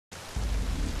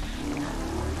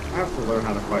I have to learn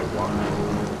how to fight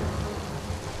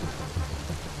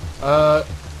walkers.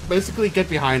 Basically get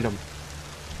behind him.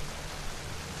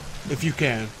 If you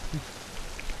can.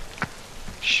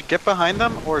 Get behind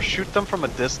them or shoot them from a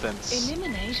distance.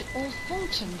 Eliminate or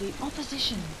falter the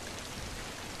opposition.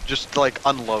 Just like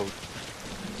unload.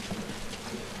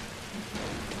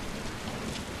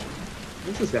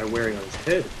 What's this guy wearing on his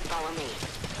head? Follow me.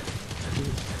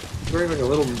 He's wearing like a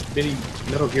little mini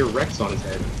Metal Gear Rex on his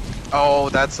head. Oh,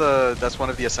 that's one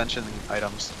of the Ascension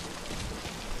items.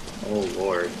 Oh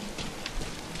lord.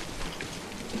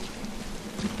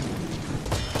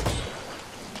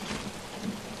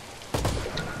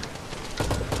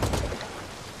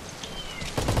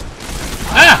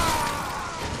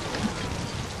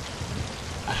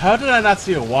 How did I not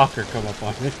see a walker come up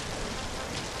on me?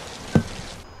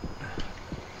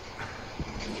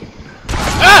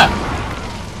 Ah!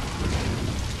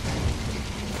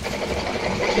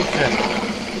 Okay.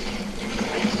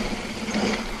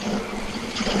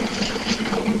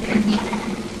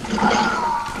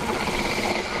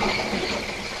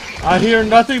 I hear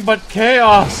nothing but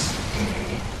chaos.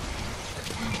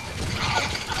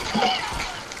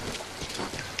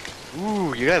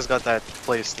 Ooh, you guys got that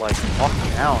place like locked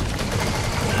down.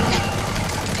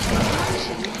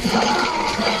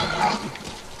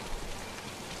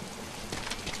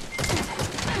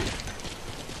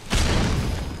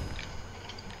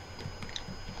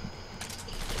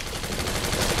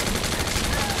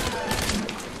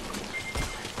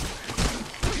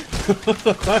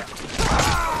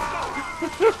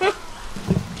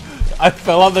 I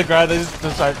fell on the ground. They just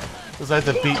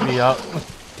decided to beat me up.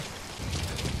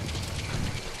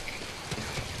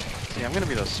 See, I'm gonna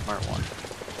be the smart one.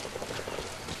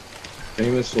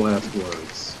 Famous last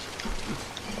words.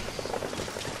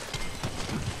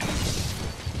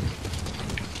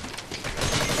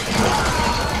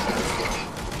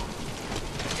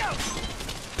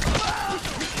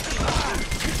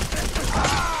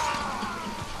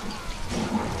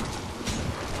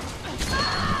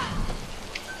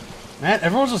 Man,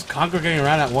 everyone's just congregating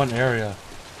around that one area.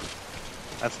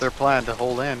 That's their plan, to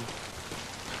hold in.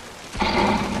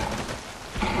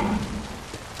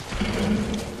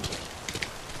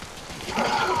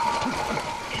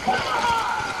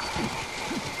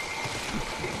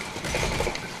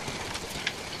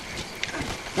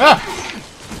 Ah!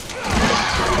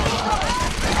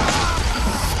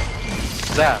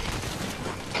 Zap.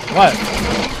 What?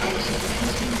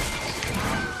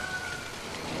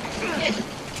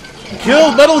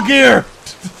 Kill Metal Gear!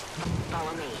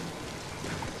 Follow me.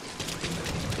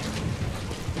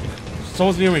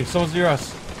 Someone's near me. Someone's near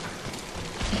us.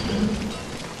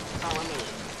 Follow me.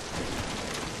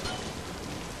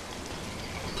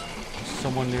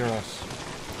 Someone near us.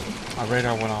 My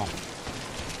radar went off.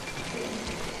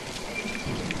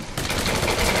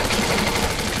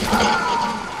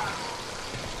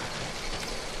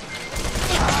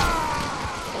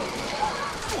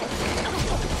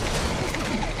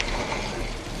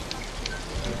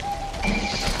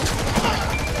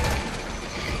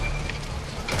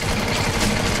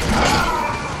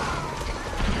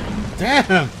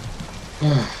 Damn!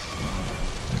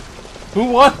 Who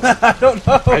won that? I don't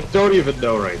know. I don't even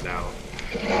know right now.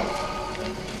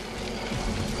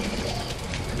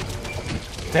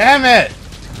 Damn it!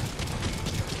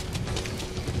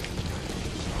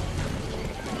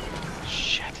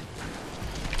 Shit.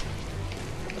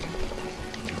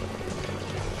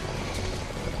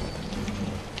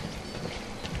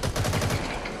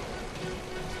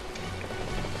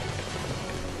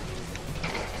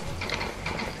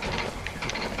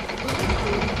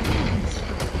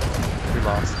 We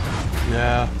lost.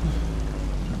 Yeah.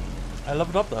 I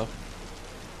leveled up though.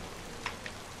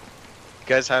 You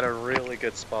guys had a really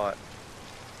good spot.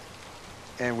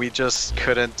 And we just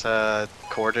couldn't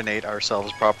coordinate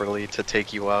ourselves properly to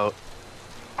take you out.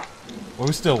 Well,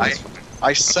 we still win.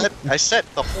 I set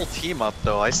the whole team up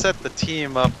though. I set the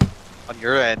team up on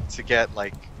your end to get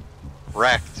like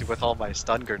wrecked with all my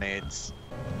stun grenades.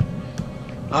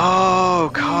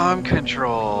 Oh, comm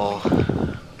control.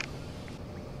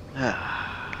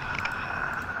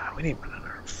 We need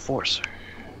another enforcer.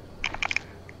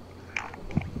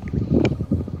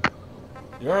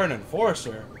 You're an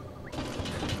enforcer.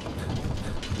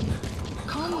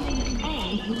 Comlink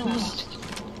A lost.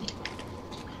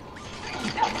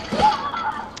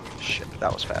 Shit,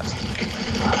 that was fast.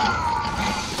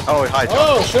 Oh, hi, John.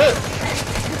 Oh shit!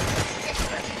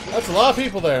 That's a lot of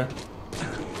people there.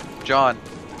 John,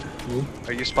 Hmm?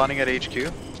 are you spawning at HQ?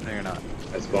 No, you're not.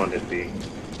 I spawned at B.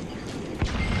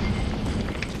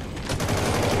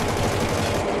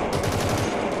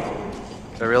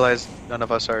 I realize none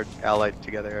of us are allied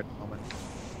together at the moment.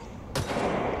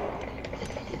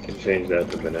 We can change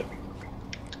that in a minute.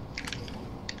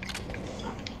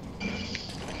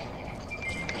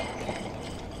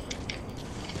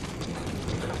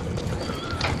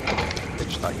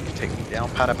 Bitch thought you could take me down,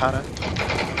 Pata Pata.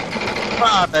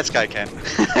 Ah, this guy can.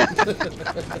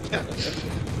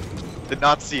 Did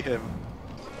not see him.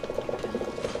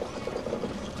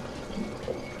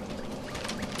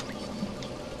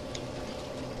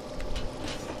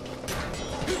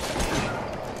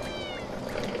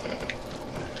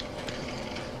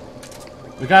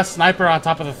 We got a sniper on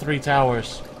top of the 3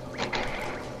 towers.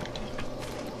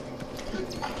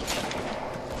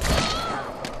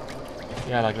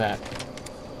 Yeah, like that.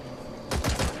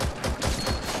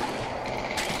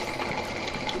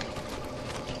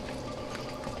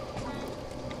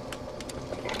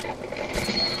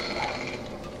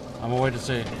 I'm gonna wait to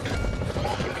see.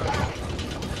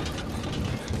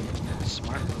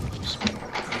 Smart.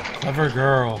 Clever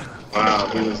girl. Wow,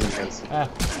 he was intense.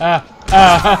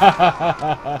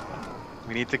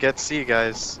 We need to get C,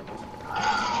 guys.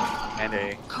 And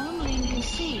A. Comlink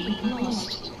C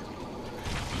lost.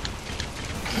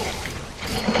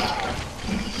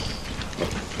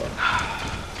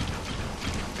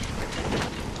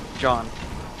 John.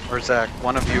 Or Zach.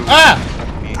 One of you. Ah!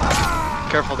 Me.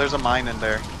 Careful, there's a mine in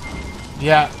there.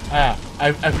 Yeah,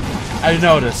 I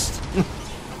noticed.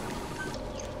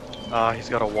 He's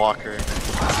got a walker.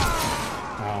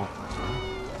 Oh.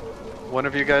 One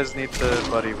of you guys need to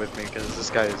buddy with me, because this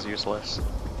guy is useless.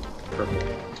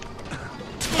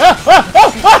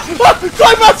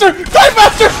 Climb Master!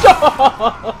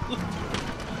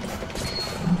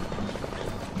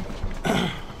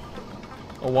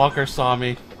 A walker saw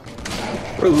me.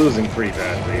 We're losing pretty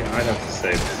badly. I'd have to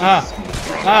say this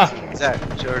is Zach,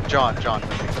 or John.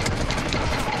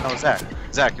 No, Zach.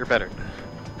 Zach, you're better.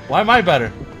 Why am I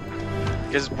better?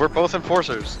 Because we're both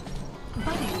enforcers.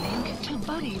 Buddy link to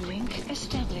buddy link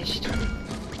established.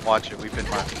 Watch it, we've been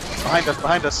marked.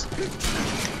 Behind us.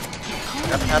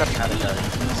 Got Pata Pata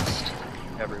guys Lost.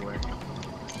 everywhere.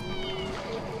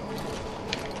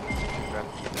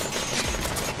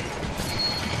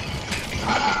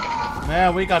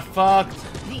 Man, we got fucked.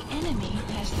 The enemy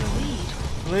has the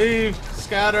lead. Leave,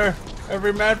 scatter,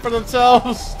 every man for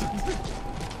themselves.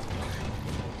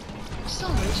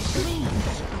 Solid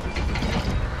wins.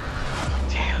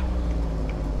 Damn.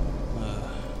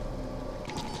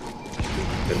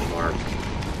 Good mark.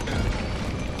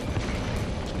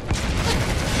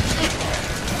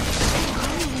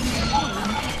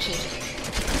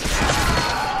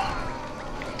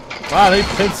 Wow, they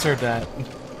pincered that.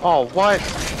 Oh, what?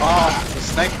 Oh, the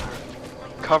sniper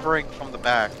covering from the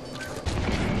back.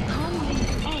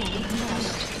 Comlink A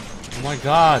lost. Oh my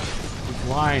god, he's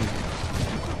blind.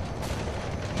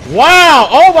 Wow!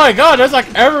 Oh my god, there's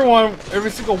like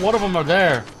every single one of them are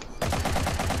there.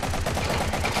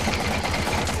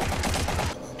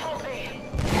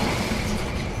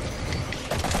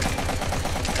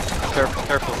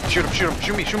 Careful. Shoot him.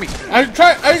 Shoot me. I was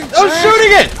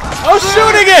shooting it! I was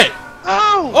shooting it!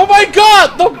 Oh! Oh my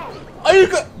god!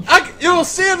 You'll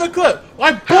see in the clip.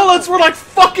 My bullets were like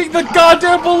fucking the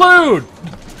goddamn balloon.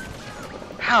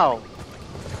 How?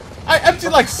 I emptied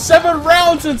like 7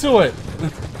 rounds into it.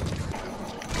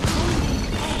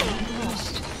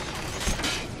 Lost.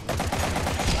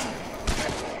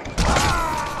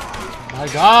 My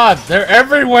god, they're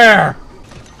everywhere.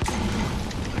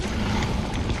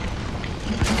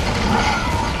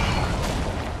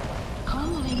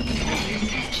 Comlink A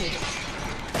captured.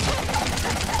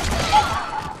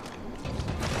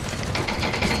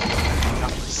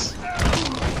 Nice.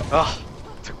 Oh,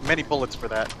 took many bullets for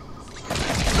that.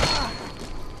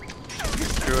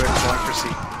 Screw it, going for C.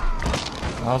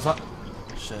 I was like,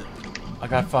 shit. I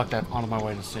got fucked up on my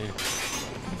way to C.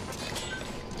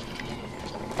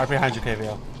 Right behind you,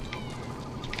 KVO.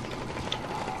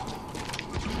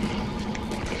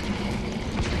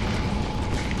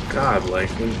 God, like,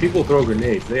 when people throw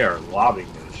grenades, they are lobbing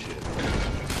this shit.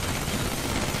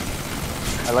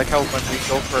 I like how when we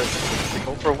go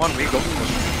for one, we go for it.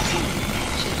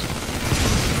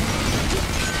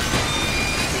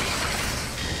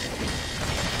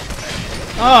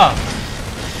 Ah!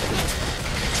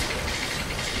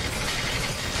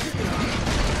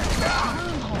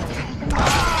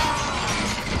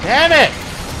 Damn it!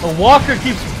 The walker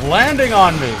keeps landing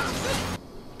on me.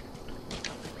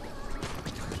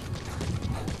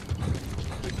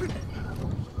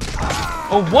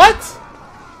 Oh, what?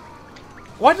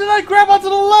 Why did I grab onto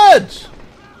the ledge?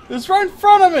 It's right in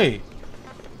front of me.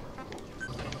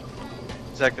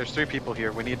 Zach, there's 3 people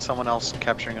here. We need someone else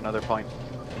capturing another point.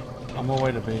 I'm on my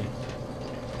way to B.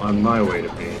 On my way to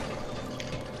B.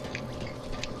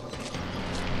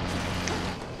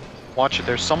 Watch it,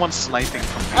 there's someone sniping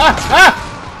from B.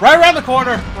 Ah! Right around the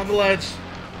corner on the ledge.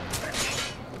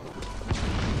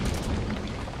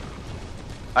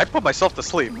 I put myself to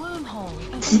sleep. Wormhole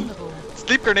available.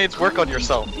 Sleep grenades work on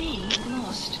yourself. B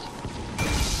lost.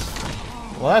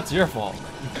 Well, that's your fault.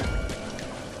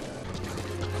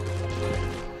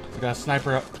 We got a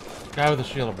sniper up. Guy with a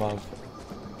shield above.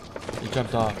 He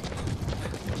jumped off.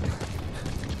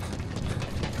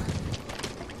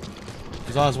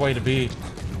 He's on his way to B.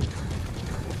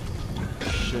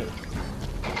 Shit.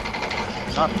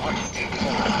 Not much.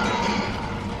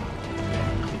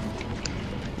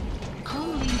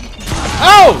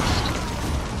 Oh!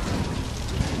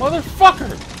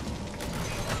 Motherfucker!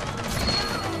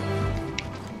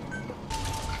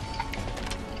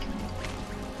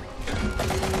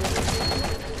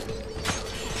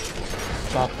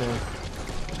 Stop there.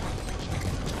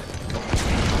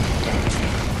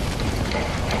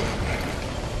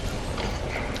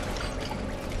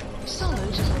 Solid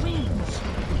wins.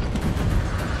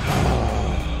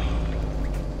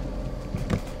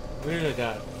 We really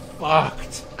got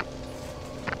fucked.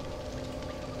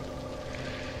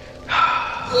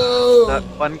 That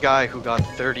one guy who got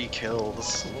 30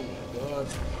 kills. Oh my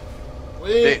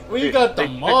god. We got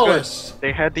demolished.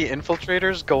 They had the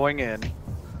infiltrators going in,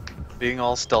 being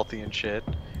all stealthy and shit.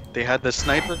 They had the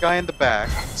sniper guy in the back,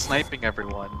 sniping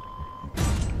everyone.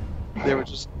 They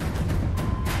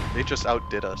just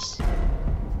outdid us.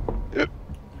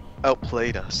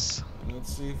 Outplayed us.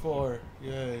 Let's see 4.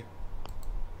 Yay.